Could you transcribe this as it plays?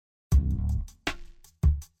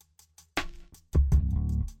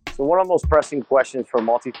So one of the most pressing questions for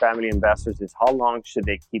multifamily investors is how long should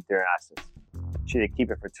they keep their assets? Should they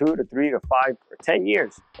keep it for 2 to 3 to 5 or 10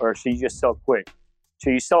 years? Or should you just sell quick?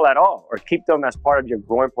 Should you sell at all or keep them as part of your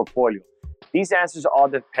growing portfolio? These answers all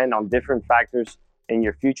depend on different factors in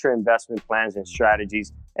your future investment plans and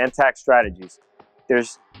strategies and tax strategies.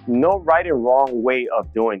 There's no right and wrong way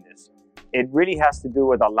of doing this. It really has to do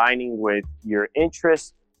with aligning with your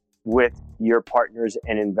interests with your partners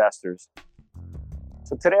and investors.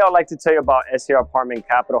 So today I'd like to tell you about SAR Apartment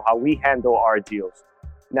Capital, how we handle our deals.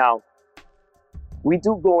 Now, we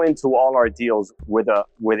do go into all our deals with a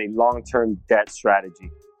long-term debt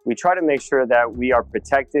strategy. We try to make sure that we are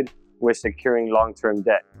protected with securing long-term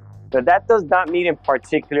debt. But that does not mean in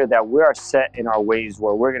particular that we are set in our ways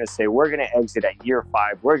where we're going to say we're going to exit at year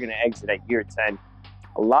 5, we're going to exit at year 10.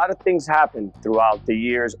 A lot of things happen throughout the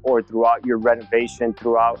years or throughout your renovation,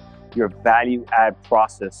 throughout your value add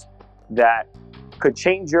process that could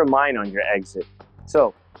change your mind on your exit.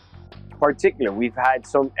 So, in particular, we've had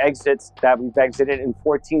some exits that we've exited in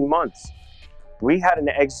 14 months. We had an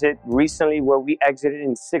exit recently where we exited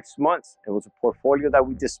in 6 months. It was a portfolio that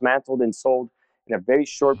we dismantled and sold in a very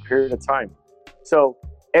short period of time. So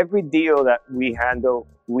every deal that we handle,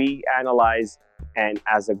 we analyze, and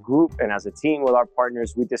as a group and as a team with our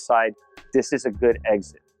partners, we decide this is a good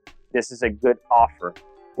exit. This is a good offer.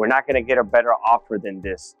 We're not going to get a better offer than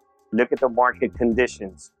this. Look at the market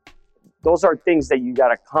conditions. Those are things that you got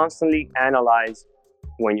to constantly analyze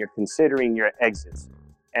when you're considering your exits.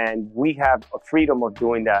 And we have a freedom of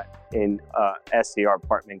doing that in SAR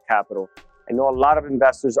Apartment Capital. I know a lot of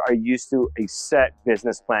investors are used to a set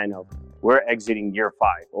business plan of we're exiting year 5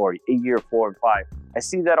 or year 4 and 5. I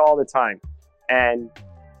see that all the time. And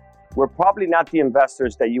we're probably not the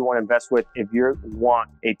investors that you want to invest with if you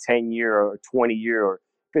want a 10-year or 20-year or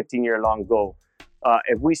 15-year long goal.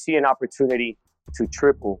 If we see an opportunity to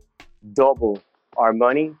triple, double our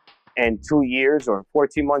money in 2 years or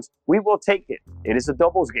 14 months, we will take it. It is a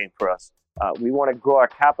doubles game for us. We want to grow our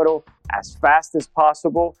capital as fast as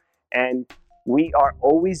possible, and we are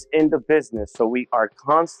always in the business. So we are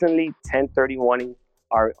constantly 1031ing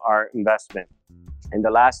our investment. In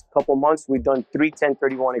the last couple months, we've done 3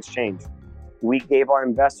 1031 exchange. We gave our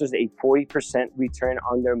investors a 40% return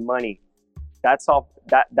on their money. That's how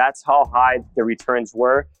high the returns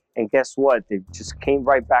were. And guess what? They just came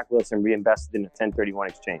right back with us and reinvested in a 1031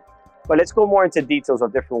 exchange. But let's go more into details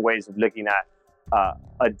of different ways of looking at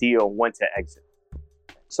a deal, when to exit.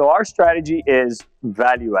 So our strategy is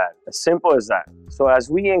value add, as simple as that. So as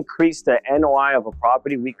we increase the NOI of a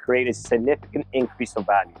property, we create a significant increase of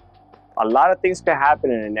value. A lot of things can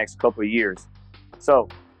happen in the next couple of years. So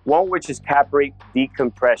one which is cap rate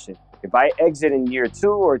decompression. If I exit in year 2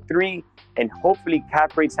 or 3, and hopefully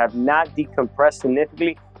cap rates have not decompressed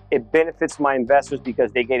significantly, it benefits my investors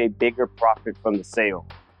because they get a bigger profit from the sale.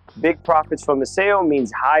 Big profits from the sale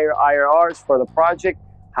means higher IRRs for the project.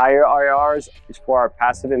 Higher IRRs is for our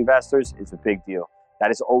passive investors. It's a big deal. That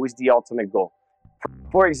is always the ultimate goal.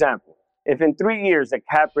 For example, if in 3 years the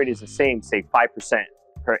cap rate is the same, say 5%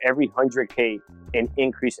 per every 100K in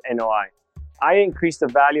increased NOI, I increase the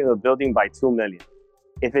value of the building by $2 million.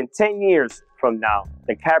 If in 10 years from now,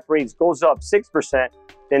 the cap rate goes up 6%,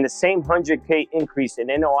 then the same 100K increase in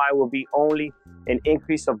NOI will be only an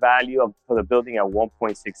increase of value for the building at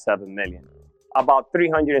 $1.67 million, about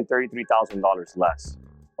 $333,000 less.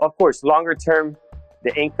 Of course, longer term,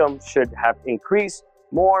 the income should have increased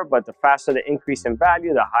more, but the faster the increase in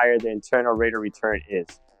value, the higher the internal rate of return is.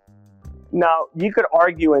 Now, you could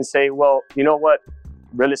argue and say, well, you know what?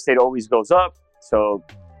 Real estate always goes up. So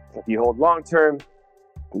if you hold long term,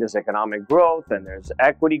 there's economic growth and there's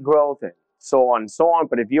equity growth and so on and so on.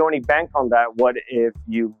 But if you only bank on that, what if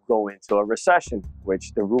you go into a recession,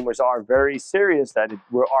 which the rumors are very serious that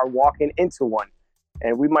we are walking into one,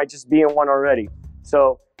 and we might just be in one already.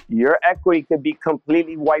 So your equity could be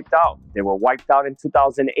completely wiped out. They were wiped out in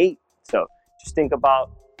 2008. So just think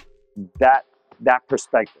about that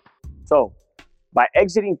perspective. So by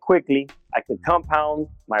exiting quickly, I can compound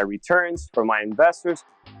my returns for my investors,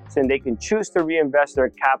 so they can choose to reinvest their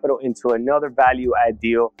capital into another value add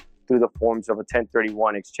deal through the forms of a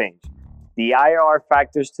 1031 exchange. The IRR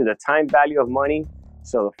factors to the time value of money.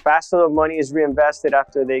 So the faster the money is reinvested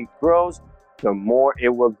after it grows, the more it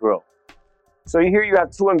will grow. So here you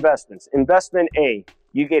have 2 investments. Investment A,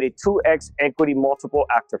 you get a 2x equity multiple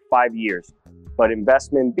after 5 years. But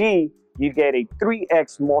investment B, you get a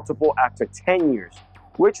 3x multiple after 10 years.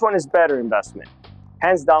 Which one is better investment?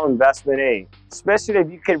 Hands down, investment A, especially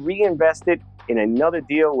if you can reinvest it in another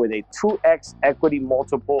deal with a 2x equity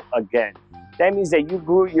multiple again. That means that you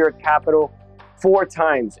grew your capital 4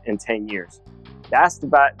 times in 10 years. That's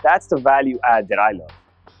the value add that I love.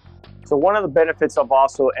 So one of the benefits of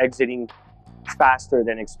also exiting faster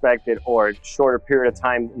than expected or shorter period of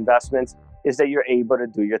time investments is that you're able to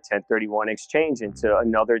do your 1031 exchange into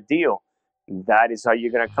another deal. That is how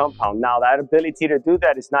you're going to compound. Now, that ability to do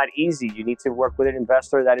that is not easy. You need to work with an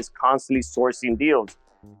investor that is constantly sourcing deals,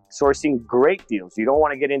 sourcing great deals. You don't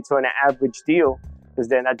want to get into an average deal because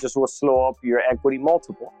then that just will slow up your equity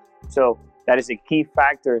multiple. So that is a key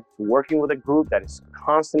factor to working with a group that is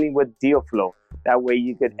constantly with deal flow. That way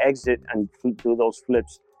you could exit and do those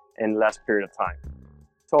flips in less period of time.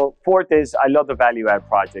 So fourth is, I love the value add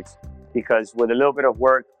projects because with a little bit of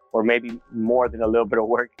work, or maybe more than a little bit of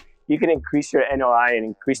work, you can increase your NOI and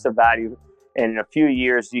increase the value. And in a few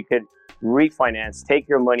years, you could refinance, take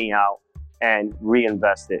your money out and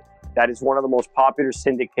reinvest it. That is one of the most popular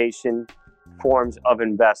syndication forms of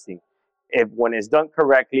investing. When it's done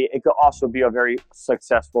correctly, it could also be a very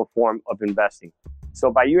successful form of investing.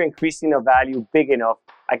 So by you increasing the value big enough,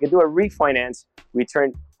 I could do a refinance,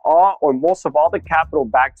 return all or most of all the capital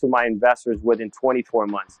back to my investors within 24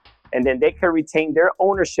 months. And then they can retain their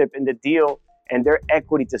ownership in the deal and their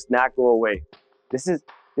equity does not go away. This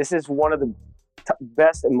is one of the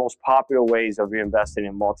best and most popular ways of reinvesting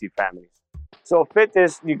in multifamilies. So fifth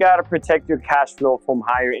is, you got to protect your cash flow from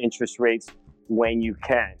higher interest rates when you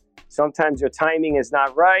can. Sometimes your timing is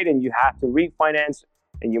not right and you have to refinance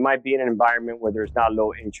and you might be in an environment where there's not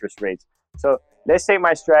low interest rates. So let's say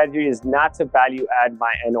my strategy is not to value add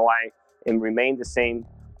my NOI and remain the same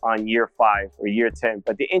on year 5 or year 10,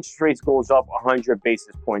 but the interest rates goes up 100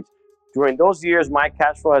 basis points. During those years, my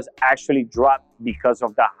cash flow has actually dropped because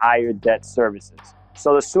of the higher debt services.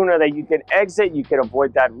 So the sooner that you can exit, you can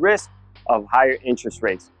avoid that risk of higher interest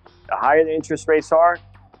rates. The higher the interest rates are,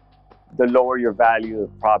 the lower your value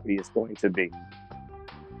of the property is going to be.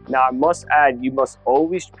 Now, I must add, you must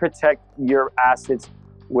always protect your assets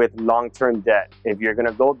with long-term debt. If you're going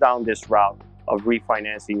to go down this route of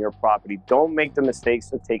refinancing your property, don't make the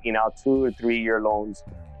mistakes of taking out 2 or 3 year loans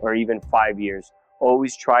or even 5 years.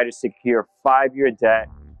 Always try to secure 5-year debt.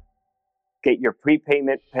 Get your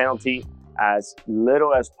prepayment penalty as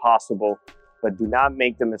little as possible, but do not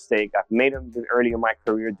make the mistake. I've made them early in my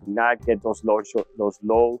career. Do not get those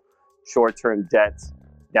low short-term debts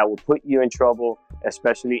that will put you in trouble,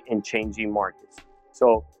 especially in changing markets.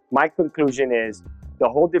 So my conclusion is the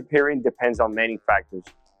holding period depends on many factors,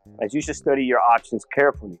 as you should study your options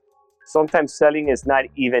carefully. Sometimes selling is not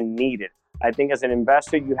even needed. I think as an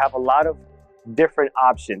investor, you have a lot of different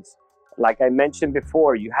options. Like I mentioned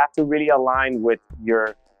before, you have to really align with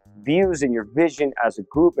your views and your vision as a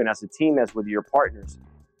group and as a team, as with your partners.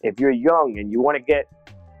 If you're young and you want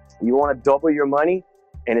to double your money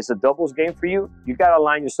and it's a doubles game for you, you got to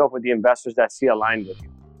align yourself with the investors that see aligned with you.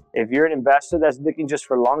 If you're an investor that's looking just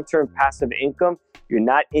for long-term passive income, you're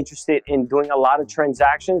not interested in doing a lot of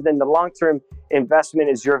transactions, then the long-term investment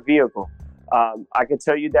is your vehicle. I can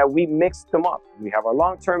tell you that we mix them up. We have our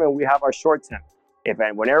long-term and we have our short-term.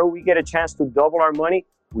 Whenever we get a chance to double our money,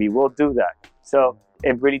 we will do that. So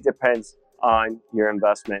it really depends on your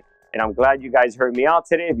investment. And I'm glad you guys heard me out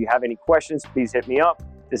today. If you have any questions, please hit me up.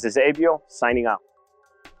 This is Abio signing out.